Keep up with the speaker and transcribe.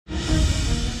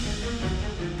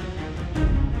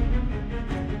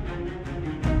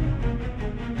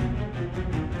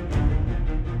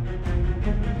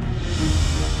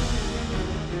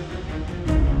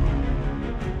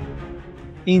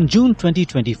In June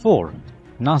 2024,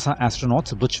 NASA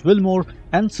astronauts Butch Wilmore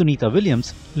and Sunita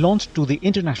Williams launched to the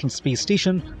International Space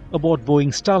Station aboard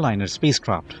Boeing Starliner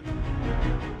spacecraft.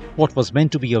 What was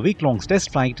meant to be a week-long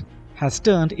test flight has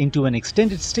turned into an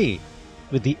extended stay,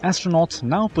 with the astronauts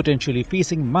now potentially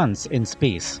facing months in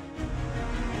space.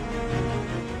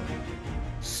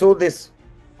 So this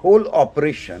whole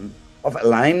operation of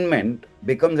alignment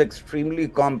becomes extremely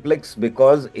complex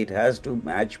because it has to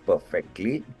match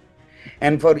perfectly.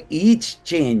 And for each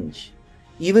change,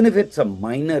 even if it's a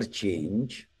minor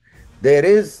change, there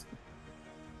is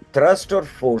thrust or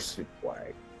force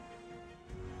required.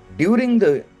 During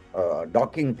the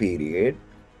docking period,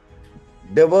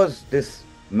 there was this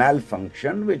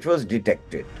malfunction which was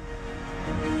detected.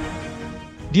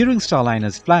 During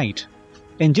Starliner's flight,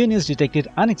 engineers detected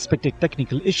unexpected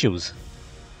technical issues.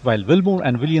 While Wilmore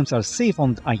and Williams are safe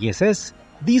on the ISS,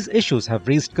 these issues have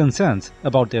raised concerns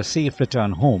about their safe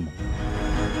return home.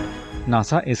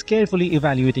 NASA is carefully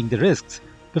evaluating the risks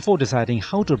before deciding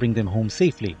how to bring them home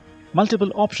safely.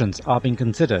 Multiple options are being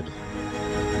considered.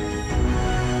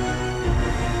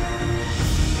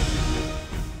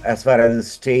 As far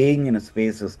as staying in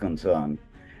space is concerned,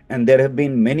 and there have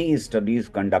been many studies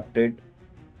conducted,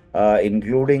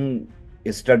 including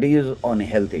studies on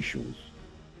health issues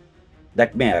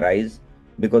that may arise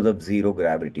because of zero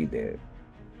gravity there.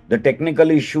 The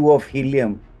technical issue of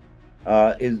helium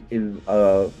is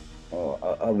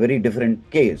a very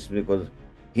different case, because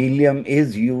helium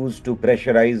is used to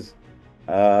pressurize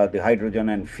the hydrogen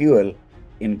and fuel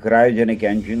in cryogenic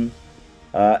engines,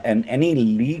 and any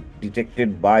leak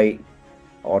detected by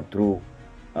or through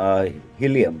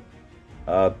helium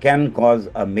can cause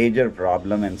a major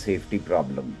problem and safety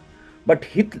problem. But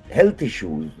health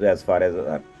issues, as far as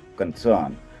are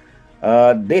concerned,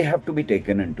 they have to be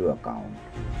taken into account.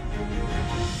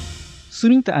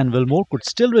 Sunita and Wilmore could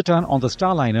still return on the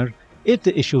Starliner if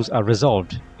the issues are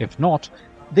resolved. If not,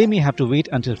 they may have to wait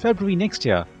until February next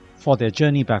year for their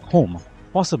journey back home,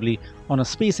 possibly on a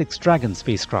SpaceX Dragon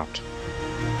spacecraft.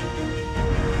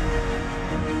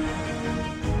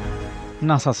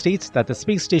 NASA states that the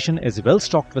space station is well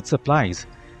stocked with supplies,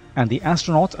 and the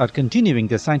astronauts are continuing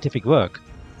their scientific work,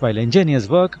 while engineers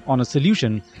work on a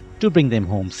solution to bring them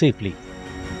home safely.